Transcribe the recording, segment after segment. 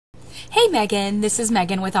Hey Megan, this is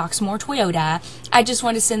Megan with Oxmoor Toyota. I just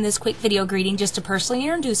want to send this quick video greeting just to personally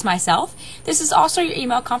introduce myself. This is also your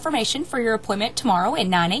email confirmation for your appointment tomorrow at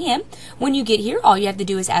 9 a.m. When you get here, all you have to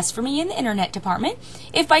do is ask for me in the internet department.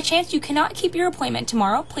 If by chance you cannot keep your appointment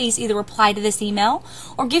tomorrow, please either reply to this email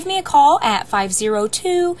or give me a call at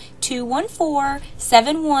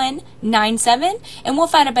 502-214-7197 and we'll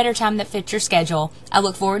find a better time that fits your schedule. I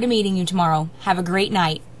look forward to meeting you tomorrow. Have a great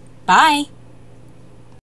night. Bye.